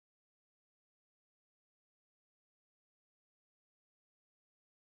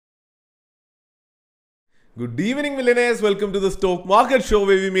Good evening, millionaires. Welcome to the Stock Market Show,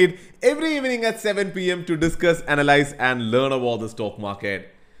 where we meet every evening at 7 p.m. to discuss, analyze, and learn about the stock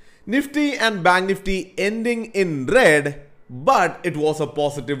market. Nifty and Bank Nifty ending in red, but it was a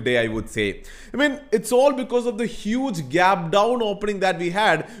positive day, I would say. I mean, it's all because of the huge gap down opening that we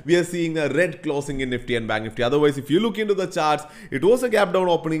had. We are seeing a red closing in Nifty and Bank Nifty. Otherwise, if you look into the charts, it was a gap down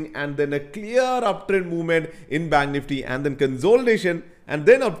opening and then a clear uptrend movement in Bank Nifty and then consolidation and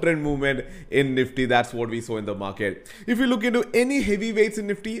then uptrend movement in Nifty. That's what we saw in the market. If you look into any heavyweights in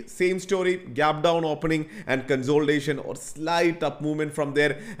Nifty, same story, gap down opening and consolidation or slight up movement from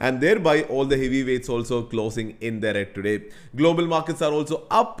there, and thereby all the heavyweights also closing in the red today. Global markets are also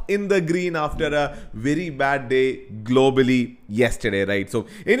up in the green after a very bad day globally yesterday, right? So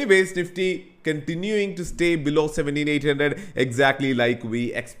anyways, Nifty continuing to stay below 17,800 exactly like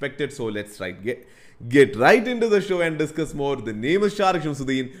we expected. So let's get right into the show and discuss more. The name is Sharik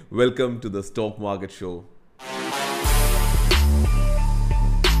Shamsuddin. Welcome to the Stock Market Show.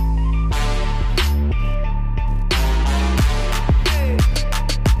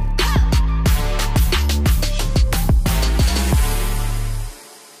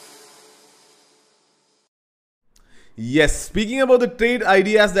 Yes, speaking about the trade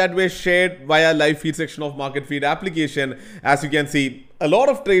ideas that were shared via live feed section of market feed application, as you can see, a lot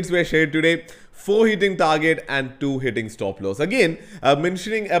of trades were shared today. 4 hitting target and 2 hitting stop loss. Again,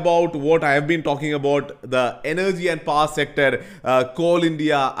 mentioning about what I have been talking about, the energy and power sector, Coal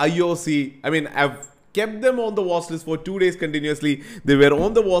India, IOC. I mean, I've kept them on the watch list for 2 days continuously. They were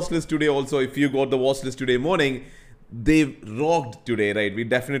on the watch list today also. If you got the watch list today morning, they rocked today, right? We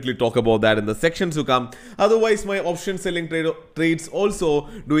definitely talk about that in the sections to come. Otherwise, my option selling trades also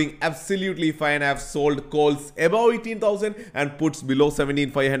doing absolutely fine. I've sold calls above 18,000 and puts below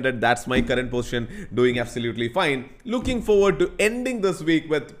 17,500. That's my current position, doing absolutely fine. Looking forward to ending this week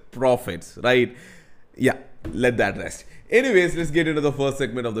with profits, right? Yeah, let that rest. Anyways, let's get into the first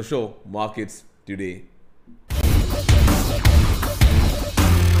segment of the show, markets today.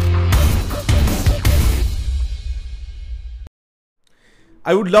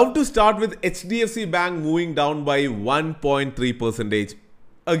 I would love to start with HDFC Bank moving down by 1.3%.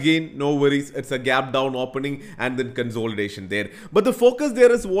 Again, no worries, it's a gap down opening and then consolidation there. But the focus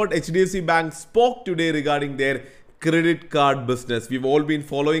there is what HDFC Bank spoke today regarding their credit card business. We've all been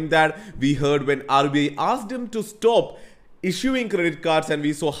following that. We heard when RBI asked him to stop issuing credit cards, and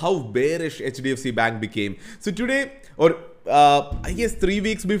we saw how bearish HDFC Bank became. So today, or I guess 3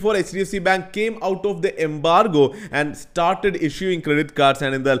 weeks before, HDFC Bank came out of the embargo and started issuing credit cards,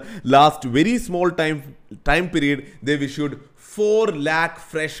 and in the last very small time period, they've issued 4 lakh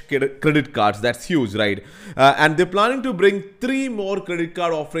fresh credit cards. That's huge, right? And they're planning to bring 3 more credit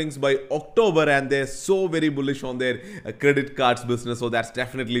card offerings by October, and they're so very bullish on their credit cards business. So that's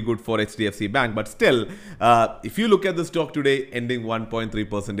definitely good for HDFC Bank. But still, if you look at the stock today, ending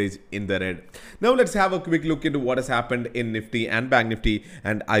 1.3% in the red. Now let's have a quick look into what has happened in Nifty and Bank Nifty,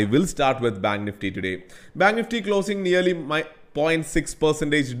 and I will start with Bank Nifty today. Bank Nifty closing nearly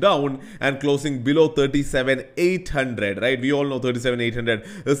 0.6% down and closing below 37,800, right? We all know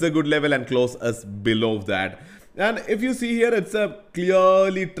 37,800 is a good level and close us below that. And if you see here, it's a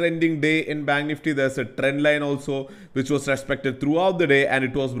clearly trending day in Bank Nifty. There's a trend line also which was respected throughout the day, and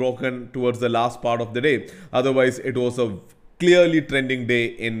it was broken towards the last part of the day. Otherwise, it was a clearly trending day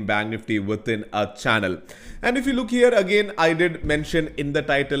in Bank Nifty within a channel. And if you look here again, I did mention in the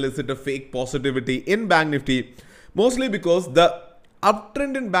title, is it a fake positivity in Bank Nifty? Mostly because the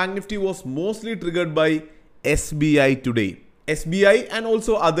uptrend in Bank Nifty was mostly triggered by SBI today. SBI and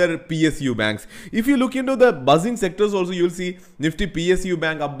also other PSU banks. If you look into the buzzing sectors also, you'll see Nifty PSU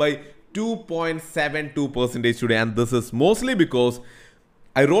Bank up by 2.72% today. And this is mostly because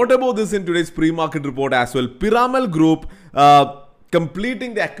I wrote about this in today's pre-market report as well. Piramal Group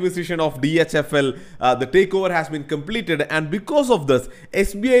completing the acquisition of DHFL, the takeover has been completed, and because of this,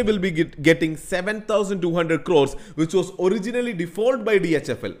 SBI will be getting 7,200 crores, which was originally default by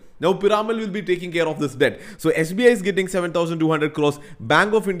DHFL. Now Piramal will be taking care of this debt. So SBI is getting 7,200 crores,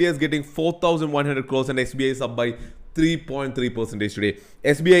 Bank of India is getting 4,100 crores, and SBI is up by 3.3% today.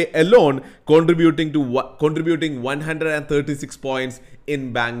 SBI alone contributing 136 points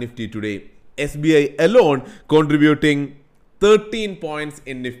in Bank Nifty today. SBI alone contributing 13 points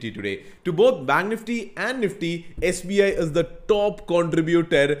in Nifty today. To both Bank Nifty and Nifty, SBI is the top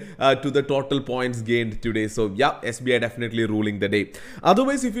contributor to the total points gained today. So yeah, SBI definitely ruling the day.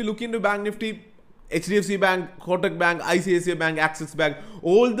 Otherwise, if you look into Bank Nifty, HDFC Bank, Kotak Bank, ICICI Bank, Axis Bank,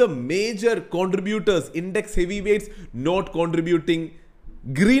 all the major contributors, index heavyweights, not contributing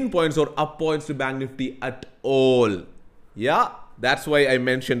green points or up points to Bank Nifty at all. Yeah, That's why I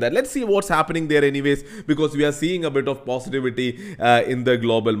mentioned that. Let's see what's happening there anyways, because we are seeing a bit of positivity in the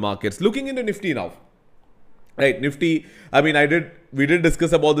global markets. Looking into Nifty now. Right, Nifty, I mean, we did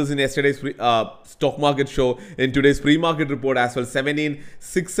discuss about this in yesterday's stock market show, in today's pre-market report as well.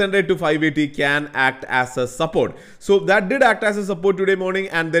 17,600 to 580 can act as a support. So that did act as a support today morning,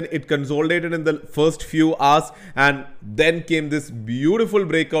 and then it consolidated in the first few hours, and then came this beautiful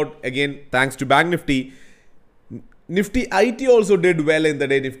breakout again thanks to Bank Nifty. Nifty IT also did well in the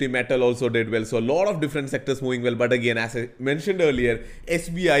day. Nifty Metal also did well. So a lot of different sectors moving well. But again, as I mentioned earlier,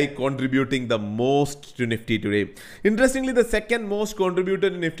 SBI contributing the most to Nifty today. Interestingly, the second most contributor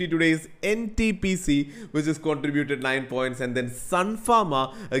to Nifty today is NTPC, which has contributed 9 points. And then Sun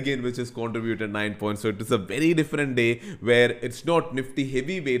Pharma, again, which has contributed 9 points. So it is a very different day where it's not Nifty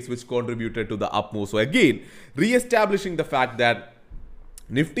heavyweights which contributed to the up move. So again, re-establishing the fact that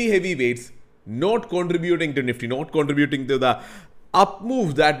Nifty heavyweights not contributing to Nifty, not contributing to the up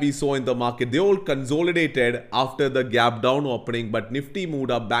move that we saw in the market. They all consolidated after the gap down opening, but Nifty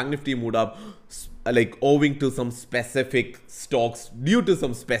moved up, Bank Nifty moved up, like owing to some specific stocks due to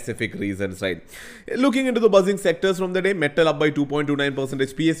some specific reasons, right? Looking into the buzzing sectors from the day, metal up by 2.29%,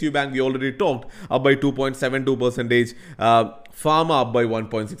 PSU Bank, we already talked, up by 2.72%, pharma up by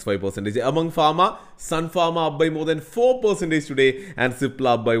 1.65%. Among pharma, Sun Pharma up by more than 4% today, and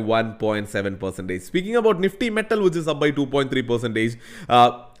Cipla up by 1.7%. Speaking about Nifty Metal, which is up by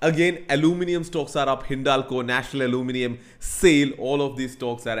 2.3%, again, aluminium stocks are up. Hindalco, National Aluminium, SAIL, all of these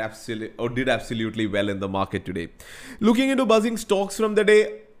stocks are did absolutely well in the market today. Looking into buzzing stocks from the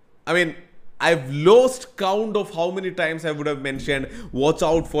day, I mean, I've lost count of how many times I would have mentioned watch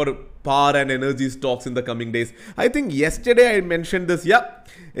out for power and energy stocks in the coming days. I think yesterday I mentioned this. Yeah,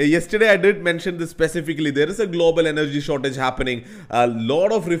 yesterday I did mention this specifically. There is a global energy shortage happening. A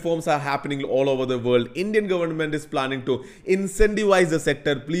lot of reforms are happening all over the world. Indian government is planning to incentivize the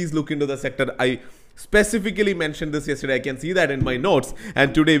sector. Please look into the sector. I specifically mentioned this yesterday. I can see that in my notes,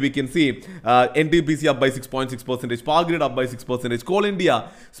 and today we can see NTPC up by 6.6%, Power Grid up by 6%, Coal India,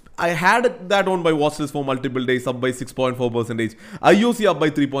 I had that on my watch list for multiple days, up by 6.4%, IOC up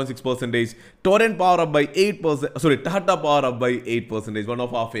by 3.6%, Torrent Power up by 8%, sorry, Tata Power up by 8%, one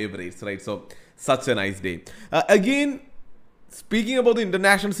of our favorites, right? So such a nice day. Again, speaking about the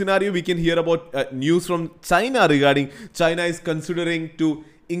international scenario, we can hear about news from China regarding China is considering to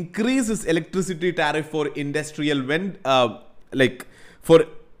increase its electricity tariff for industrial for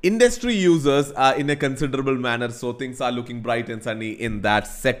industry users in a considerable manner. So things are looking bright and sunny in that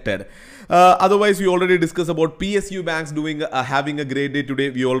sector. Otherwise, we already discussed about PSU banks doing having a great day today.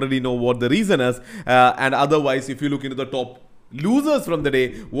 We already know what the reason is. And otherwise, if you look into the top losers from the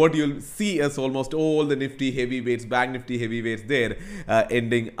day, what you'll see is almost all the Nifty heavyweights, Bank Nifty heavyweights there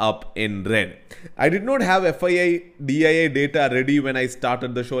ending up in red. I did not have FII DIA data ready when I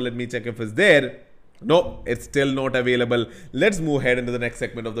started the show. Let me check if it's there. No, it's still not available. Let's move ahead into the next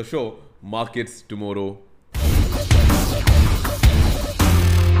segment of the show, Markets Tomorrow.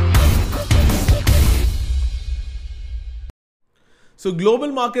 So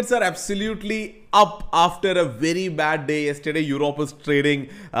global markets are absolutely up after a very bad day yesterday. Europe is trading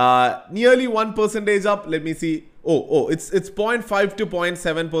nearly 1% up. Let me see. It's 0.5 to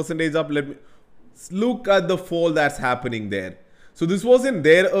 0.7% up. Let me look at the fall that's happening there. So this wasn't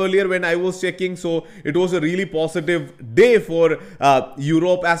there earlier when I was checking. So it was a really positive day for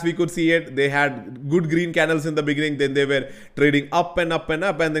Europe as we could see it. They had good green candles in the beginning. Then they were trading up and up and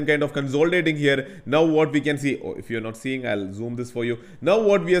up and then kind of consolidating here. Now what we can see, if you're not seeing, I'll zoom this for you. Now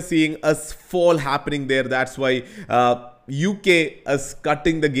what we are seeing is fall happening there. That's why UK is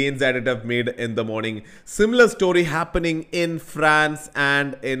cutting the gains that it have made in the morning. Similar story happening in France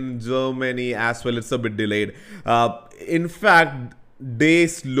and in Germany as well. It's a bit delayed. In fact,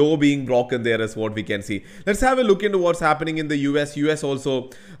 days low being broken there is what we can see. Let's have a look into what's happening in the US. US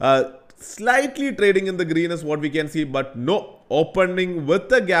also slightly trading in the green is what we can see, but no, opening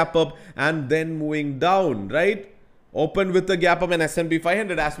with a gap up and then moving down, right? Open with the gap up, and S&P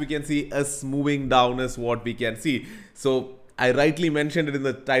 500 as we can see is moving down is what we can see. So I rightly mentioned it in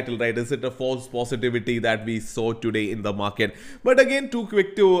the title, right? Is it a false positivity that we saw today in the market? But again, too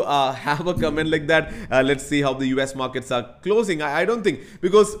quick to have a comment like that. Let's see how the US markets are closing. I don't think,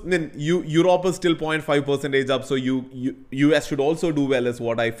 because Europe is still 0.5% up, so US should also do well is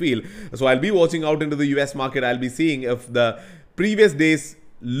what I feel. So I'll be watching out into the US market. I'll be seeing if the previous day's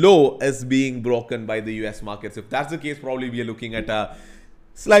low is being broken by the US markets. If that's the case, probably we are looking at a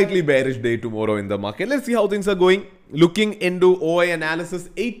slightly bearish day tomorrow in the market. Let's see how things are going. looking into OI analysis,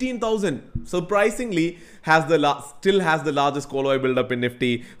 18,000 surprisingly still has the largest call OI buildup in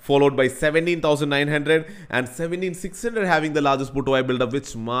Nifty, followed by 17,900 and 17,600 having the largest put OI buildup,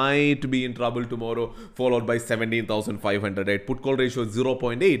 which might be in trouble tomorrow, followed by 17,500. Right? Put call ratio is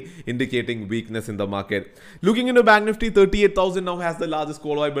 0.8, indicating weakness in the market. Looking into Bank Nifty, 38,000 now has the largest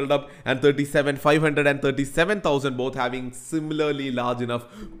call OI buildup, and 37,500 and 37,000 both having similarly large enough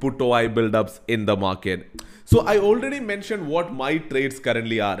put OI buildups in the market. So I already mentioned what my trades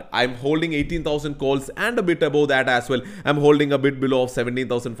currently are. I'm holding 18,000 calls and a bit above that as well. I'm holding a bit below of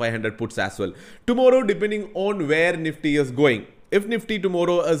 17,500 puts as well. Tomorrow, depending on where Nifty is going, if Nifty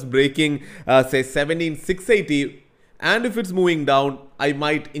tomorrow is breaking say 17,680, and if it's moving down, I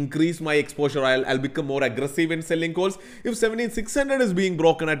might increase my exposure. I'll become more aggressive in selling calls. If 17,600 is being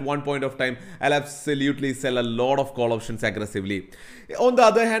broken at one point of time, I'll absolutely sell a lot of call options aggressively. On the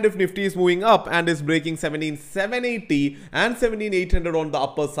other hand, if Nifty is moving up and is breaking 17,780 and 17,800 on the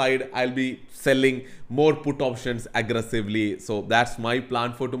upper side, I'll be selling more put options aggressively. So that's my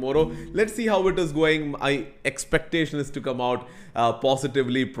plan for tomorrow. Let's see how it is going. My expectation is to come out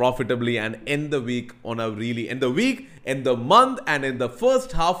positively, profitably, and end the week on a really end the month, and in the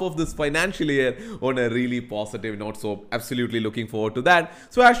first half of this financial year on a really positive note. So absolutely looking forward to that.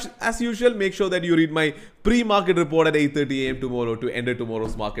 So as usual, make sure that you read my pre-market report at 8:30 a.m. tomorrow to enter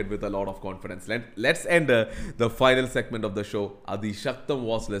tomorrow's market with a lot of confidence. Let's enter the final segment of the show, Adi Shaktam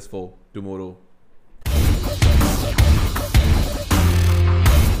watch list for tomorrow.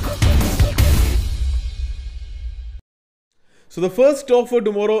 So the first stock for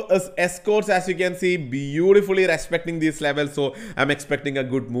tomorrow is Escorts, as you can see, beautifully respecting these levels. So I'm expecting a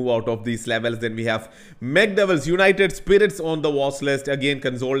good move out of these levels. Then we have McDowell's, United Spirits on the watch list. Again,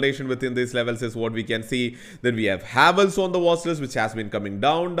 consolidation within these levels is what we can see. Then we have Havells on the watch list, which has been coming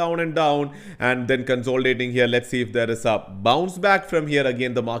down, and then consolidating here. Let's see if there is a bounce back from here.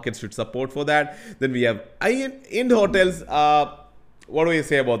 Again, the market should support for that. Then we have Ind Hotels. What do you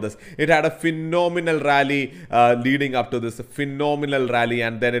say about this? It had a phenomenal rally leading up to this, phenomenal rally,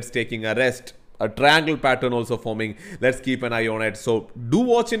 and then it's taking a rest. A triangle pattern also forming. Let's keep an eye on it. So do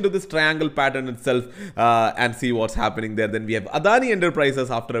watch into this triangle pattern itself and see what's happening there. Then we have Adani Enterprises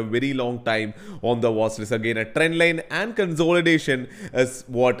after a very long time on the watch list. Again, a trend line and consolidation is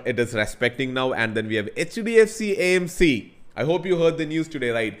what it is respecting now. And then we have HDFC AMC. I hope you heard the news today,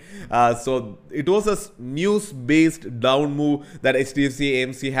 right? So it was a news-based down move that HDFC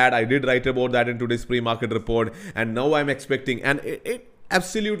AMC had. I did write about that in today's pre-market report, and now I'm expecting, and it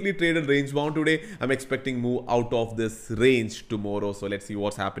absolutely traded range bound today. I'm expecting move out of this range tomorrow. So let's see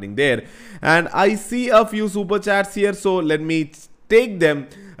what's happening there. And I see a few super chats here, so let me take them.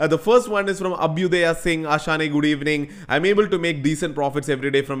 The first one is from Abhyudaya Singh. Ashane, good evening. I'm able to make decent profits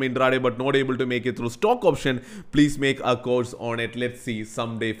every day from intraday, but not able to make it through stock option. Please make a course on it. Let's see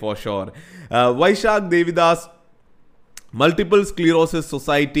someday for sure. Vaishak Devidas, Multiple Sclerosis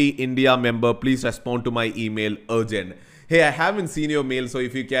Society India member. Please respond to my email urgent. Hey, I haven't seen your mail, so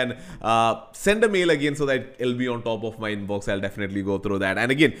if you can send a mail again so that it'll be on top of my inbox, I'll definitely go through that.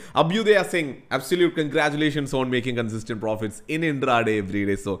 And again, Abhyudaya Singh, absolute congratulations on making consistent profits in intraday every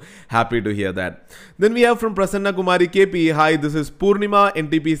day. So happy to hear that. Then we have from Prasanna Kumari KP. Hi, this is Purnima.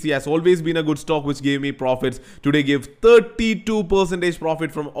 NTPC has always been a good stock which gave me profits. Today gave 32%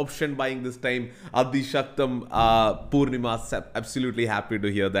 profit from option buying this time. Adi Shaktam Purnima, absolutely happy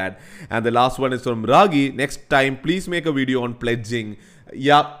to hear that. And the last one is from Ragi. Next time, please make a video on pledging.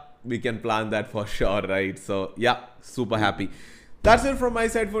 Yeah, we can plan that for sure, right? So yeah, super happy. That's it from my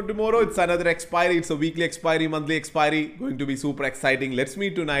side for tomorrow. It's another expiry. It's a weekly expiry, monthly expiry. Going to be super exciting. Let's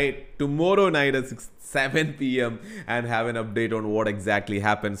meet tomorrow night at 7 p.m. and have an update on what exactly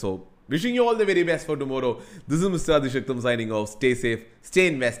happened. So wishing you all the very best for tomorrow. This is Mr. Adi Shaktam signing off. Stay safe, stay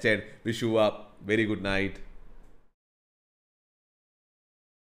invested. Wish you a very good night.